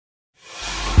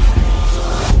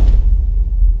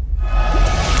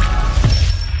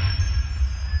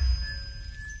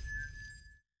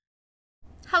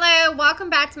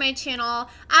back to my channel.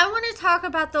 I want to talk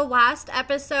about the last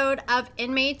episode of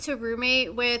Inmate to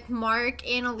Roommate with Mark,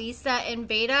 Analisa, and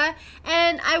Vada.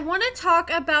 And I want to talk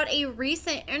about a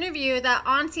recent interview that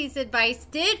Auntie's Advice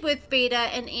did with Vada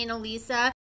and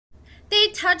Analisa. They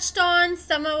touched on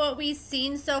some of what we've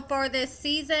seen so far this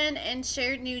season and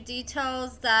shared new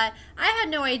details that I had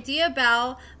no idea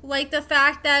about, like the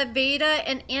fact that Vada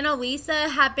and Analisa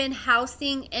have been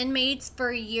housing inmates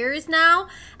for years now.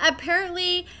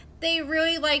 Apparently, they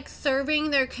really like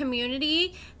serving their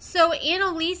community. So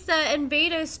Analisa and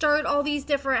Vada started all these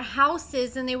different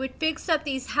houses, and they would fix up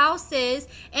these houses,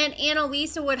 and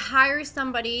Analisa would hire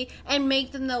somebody and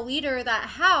make them the leader of that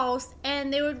house,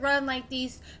 and they would run like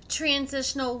these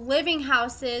transitional living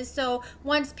houses. So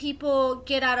once people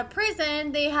get out of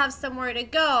prison, they have somewhere to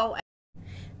go.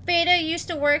 Vada used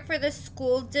to work for the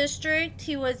school district.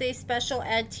 He was a special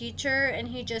ed teacher and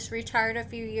he just retired a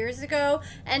few years ago.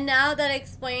 And now that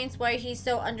explains why he's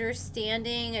so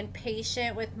understanding and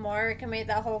patient with Mark. I made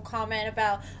that whole comment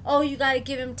about, oh, you got to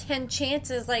give him 10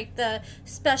 chances like the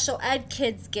special ed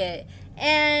kids get.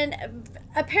 And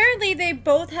apparently they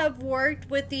both have worked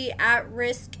with the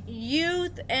at-risk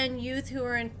youth and youth who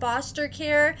are in foster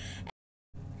care.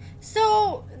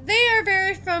 So they are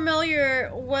very familiar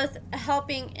with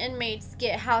helping inmates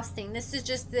get housing. This is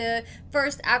just the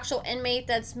first actual inmate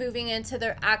that's moving into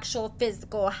their actual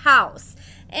physical house.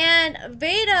 And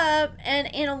Vada and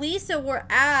Analisa were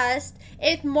asked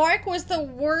if Mark was the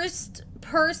worst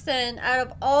person out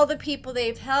of all the people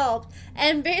they've helped,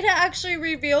 and Vada actually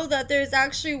revealed that there's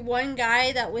actually one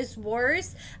guy that was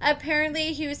worse.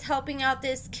 Apparently he was helping out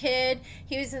this kid.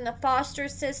 He was in the foster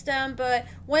system, but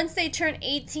once they turn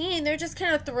 18, they're just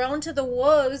kind of thrown to the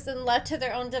wolves and left to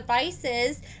their own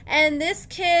devices. And this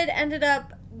kid ended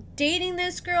up dating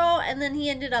this girl, and then he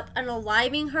ended up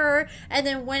unaliving her, and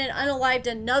then went and unalived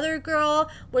another girl,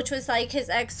 which was like his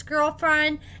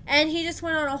ex-girlfriend, and he just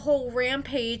went on a whole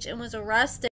rampage and was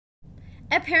arrested.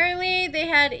 Apparently they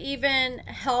had even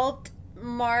helped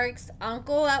Mark's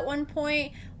uncle at one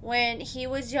point when he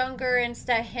was younger and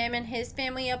set him and his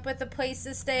family up with a place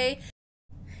to stay.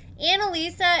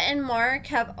 Analisa and Mark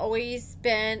have always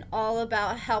been all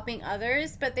about helping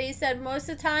others, but they said most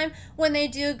of the time when they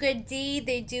do a good deed,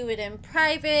 they do it in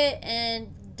private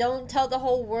and don't tell the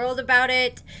whole world about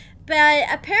it. But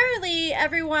apparently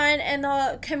everyone in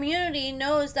the community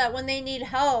knows that when they need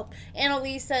help,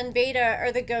 Analisa and Vada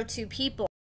are the go-to people.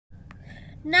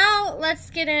 Now let's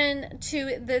get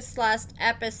into this last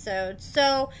episode.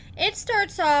 So it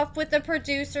starts off with the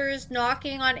producers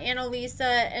knocking on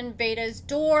Analisa and Vada's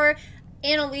door.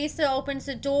 Analisa opens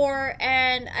the door,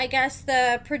 and I guess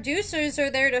the producers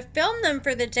are there to film them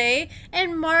for the day,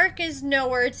 and Mark is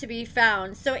nowhere to be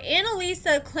found. So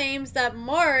Analisa claims that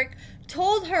Mark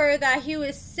told her that he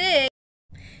was sick.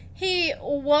 He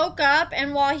woke up,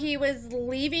 and while he was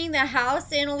leaving the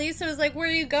house, Analisa was like, where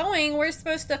are you going? We're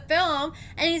supposed to film.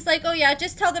 And he's like, oh yeah,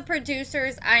 just tell the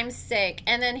producers I'm sick.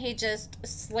 And then he just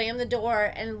slammed the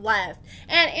door and left.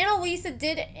 And Analisa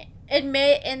did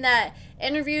admit in that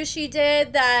interview she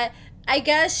did that I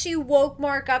guess she woke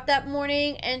Mark up that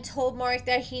morning and told Mark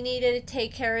that he needed to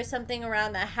take care of something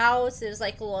around the house. It was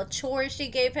like a little chore she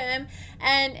gave him.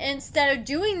 And instead of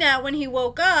doing that when he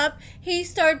woke up, he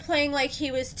started playing like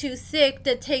he was too sick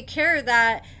to take care of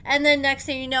that. And then next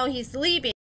thing you know, he's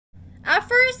leaving. At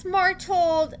first, Mark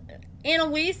told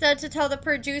Analisa to tell the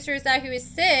producers that he was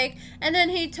sick, and then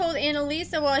he told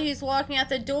Analisa while he's walking out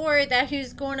the door that he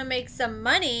was going to make some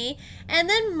money. And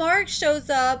then Mark shows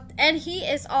up and he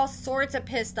is all sorts of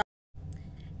pissed off.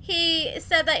 He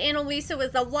said that Analisa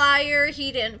was a liar,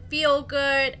 he didn't feel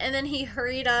good, and then he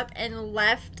hurried up and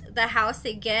left the house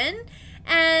again.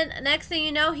 And next thing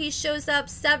you know, he shows up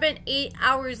 7-8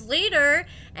 hours later,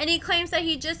 and he claims that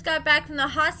he just got back from the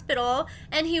hospital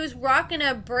and he was rocking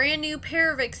a brand new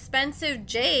pair of expensive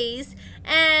J's.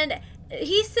 And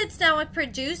he sits down with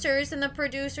producers, and the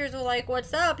producers are like,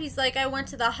 what's up? He's like, I went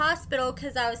to the hospital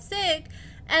because I was sick.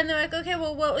 And they're like, okay,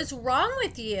 well, what was wrong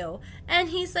with you? And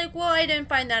he's like, well, I didn't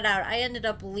find that out. I ended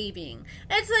up leaving.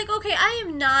 And it's like, okay, I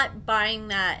am not buying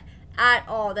that at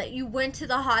all, that you went to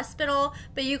the hospital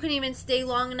but you couldn't even stay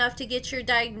long enough to get your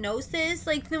diagnosis.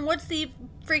 Like, then what's the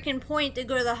freaking point to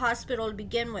go to the hospital to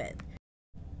begin with?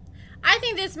 I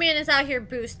think this man is out here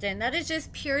boosting. That is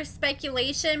just pure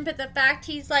speculation. But the fact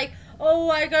he's like, oh,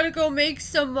 I gotta go make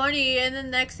some money, and then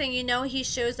next thing you know, he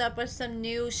shows up with some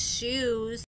new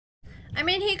shoes. I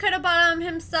mean, he could have bought them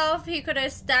himself. He could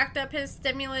have stacked up his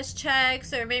stimulus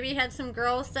checks, or maybe had some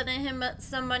girls sending him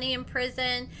some money in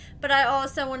prison. But I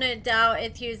also wouldn't doubt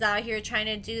if he was out here trying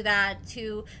to do that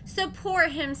to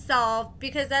support himself,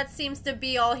 because that seems to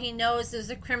be all he knows is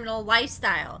a criminal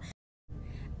lifestyle.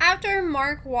 After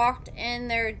Mark walked in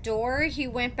their door, he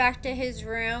went back to his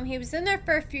room. He was in there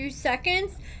for a few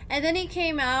seconds, and then he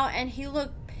came out and he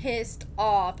looked pissed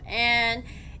off. And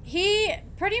he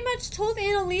pretty much told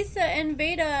Analisa and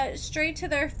Vada straight to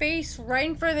their face, right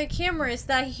in front of the cameras,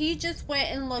 that he just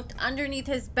went and looked underneath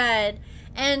his bed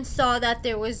and saw that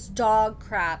there was dog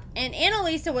crap. And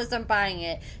Analisa wasn't buying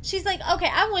it. She's like, okay,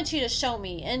 I want you to show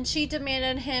me. And she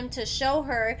demanded him to show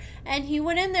her. And he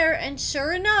went in there, and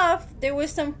sure enough, there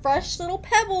was some fresh little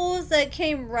pebbles that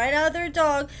came right out of their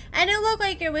dog. And it looked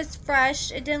like it was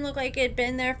fresh. It didn't look like it had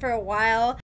been there for a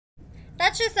while.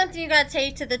 That's just something you gotta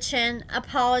take to the chin,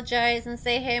 apologize, and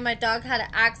say, hey, my dog had an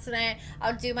accident.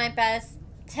 I'll do my best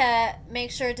to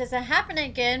make sure it doesn't happen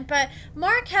again. But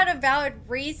Mark had a valid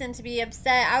reason to be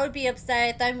upset. I would be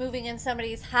upset if I'm moving in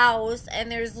somebody's house and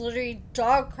there's literally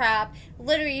dog crap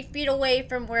literally feet away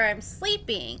from where I'm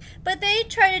sleeping. But they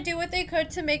tried to do what they could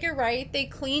to make it right. They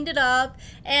cleaned it up,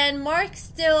 and Mark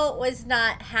still was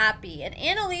not happy. And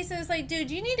Analisa was like,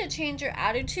 dude, you need to change your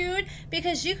attitude,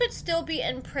 because you could still be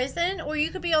in prison or you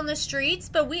could be on the streets,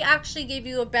 but we actually gave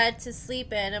you a bed to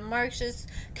sleep in. And Mark's just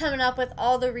coming up with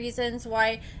all the reasons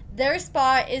why their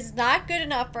spot is not good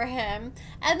enough for him.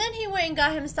 And then he went and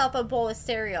got himself a bowl of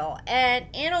cereal.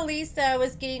 And Analisa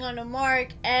was getting on to Mark,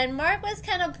 and Mark was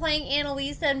kind of playing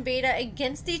Analisa and Vada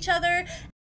against each other.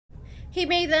 He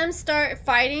made them start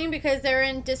fighting because they're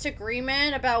in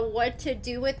disagreement about what to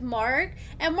do with Mark.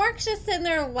 And Mark's just sitting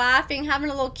there laughing, having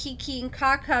a little kiki and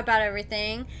kaka about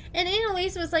everything. And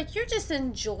Analisa was like, you're just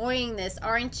enjoying this,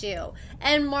 aren't you?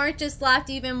 And Mark just laughed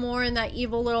even more in that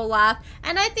evil little laugh.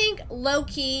 And I think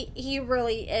low-key, he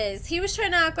really is. He was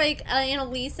trying to act like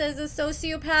Analisa is a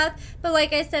sociopath. But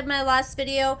like I said in my last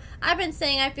video, I've been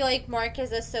saying I feel like Mark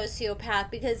is a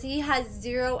sociopath because he has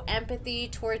zero empathy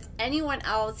towards anyone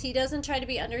else. He doesn't try to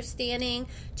be understanding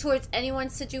towards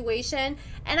anyone's situation.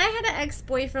 And I had an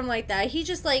ex-boyfriend like that. He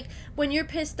just, like, when you're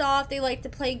pissed off, they like to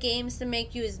play games to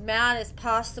make you as mad as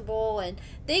possible, and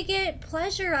they get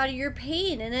pleasure out of your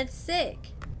pain, and it's sick.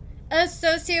 A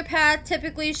sociopath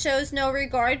typically shows no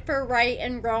regard for right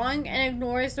and wrong and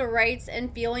ignores the rights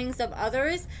and feelings of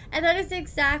others, and that is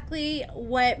exactly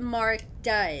what Mark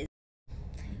does.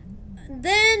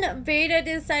 Then Vada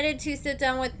decided to sit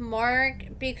down with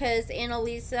Mark because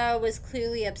Analisa was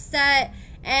clearly upset,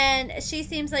 and she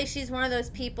seems like she's one of those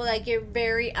people that get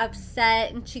very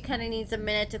upset and she kind of needs a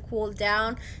minute to cool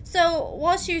down. So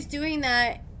while she was doing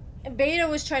that, Vada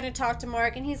was trying to talk to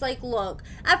Mark, and he's like, look,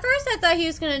 at first I thought he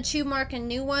was going to chew Mark a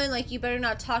new one, like, you better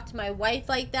not talk to my wife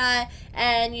like that,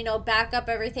 and, you know, back up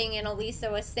everything Analisa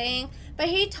was saying. But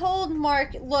he told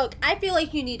Mark, look, I feel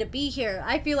like you need to be here.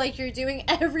 I feel like you're doing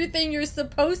everything you're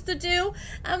supposed to do.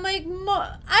 I'm like,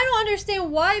 I don't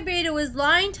understand why Vada was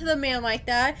lying to the man like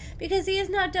that, because he has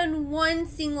not done one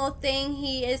single thing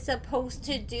he is supposed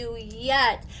to do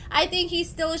yet. I think he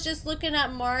still is just looking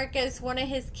at Mark as one of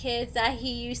his kids that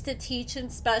he used to teach in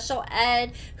special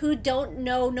ed, who don't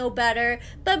know no better.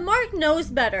 But Mark knows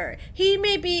better. He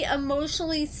may be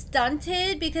emotionally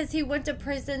stunted because he went to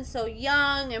prison so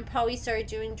young and probably started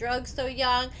doing drugs so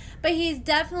young, but he's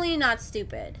definitely not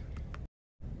stupid.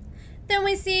 Then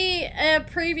we see a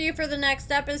preview for the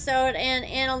next episode, and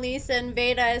Analisa and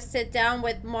Vada sit down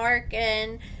with Mark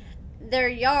in their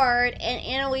yard, and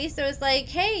Analisa was like,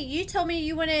 hey, you told me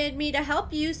you wanted me to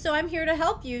help you, so I'm here to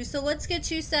help you. So let's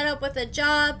get you set up with a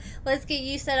job. Let's get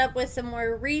you set up with some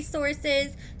more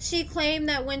resources. She claimed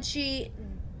that when she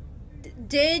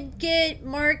did get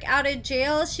Mark out of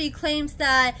jail, she claims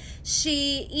that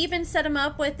she even set him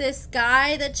up with this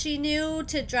guy that she knew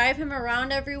to drive him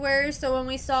around everywhere. So when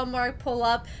we saw Mark pull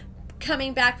up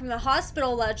coming back from the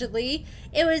hospital, allegedly,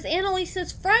 it was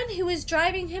Analisa's friend who was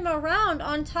driving him around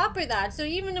on top of that. So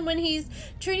even when he's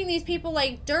treating these people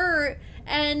like dirt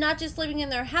and not just living in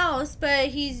their house, but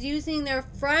he's using their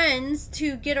friends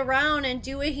to get around and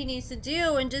do what he needs to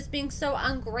do, and just being so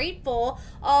ungrateful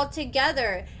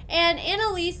altogether. And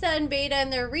Analisa and Vada,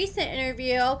 in their recent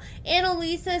interview,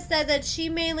 Analisa said that she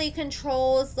mainly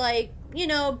controls, like, you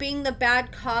know, being the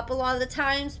bad cop a lot of the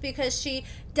times, because she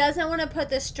doesn't want to put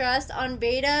the stress on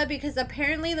Vada, because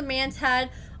apparently the man's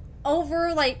had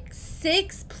over like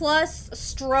 6+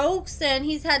 strokes, and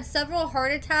he's had several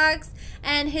heart attacks,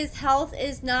 and his health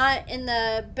is not in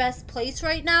the best place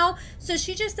right now. So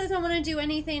she just doesn't want to do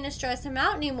anything to stress him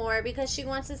out anymore, because she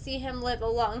wants to see him live a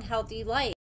long, healthy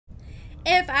life.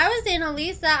 If I was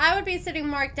Analisa, I would be sitting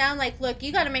Mark down like, look,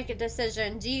 you got to make a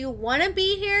decision. Do you want to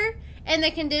be here in the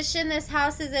condition this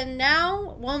house is in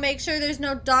now? We'll make sure there's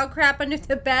no dog crap under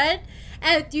the bed.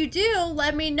 And if you do,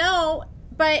 let me know.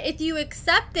 But if you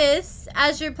accept this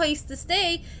as your place to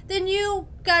stay, then you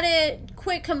gotta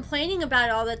quit complaining about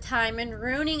it all the time and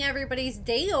ruining everybody's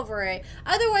day over it.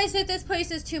 Otherwise, if this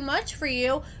place is too much for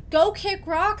you, go kick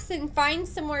rocks and find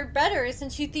somewhere better,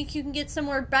 since you think you can get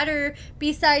somewhere better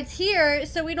besides here,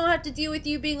 so we don't have to deal with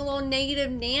you being a little negative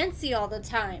Nancy all the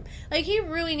time. Like, he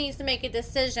really needs to make a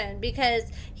decision, because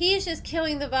he is just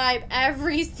killing the vibe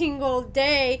every single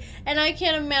day, and I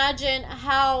can't imagine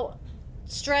how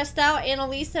stressed out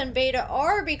Analisa and Vada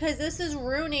are, because this is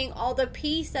ruining all the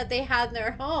peace that they had in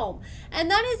their home.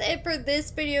 And that is it for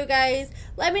this video, guys.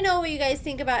 Let me know what you guys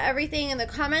think about everything in the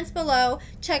comments below.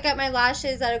 Check out my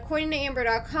lashes at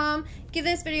AccordingtoAmber.com. Give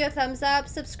this video a thumbs up,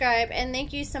 subscribe, and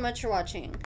thank you so much for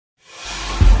watching.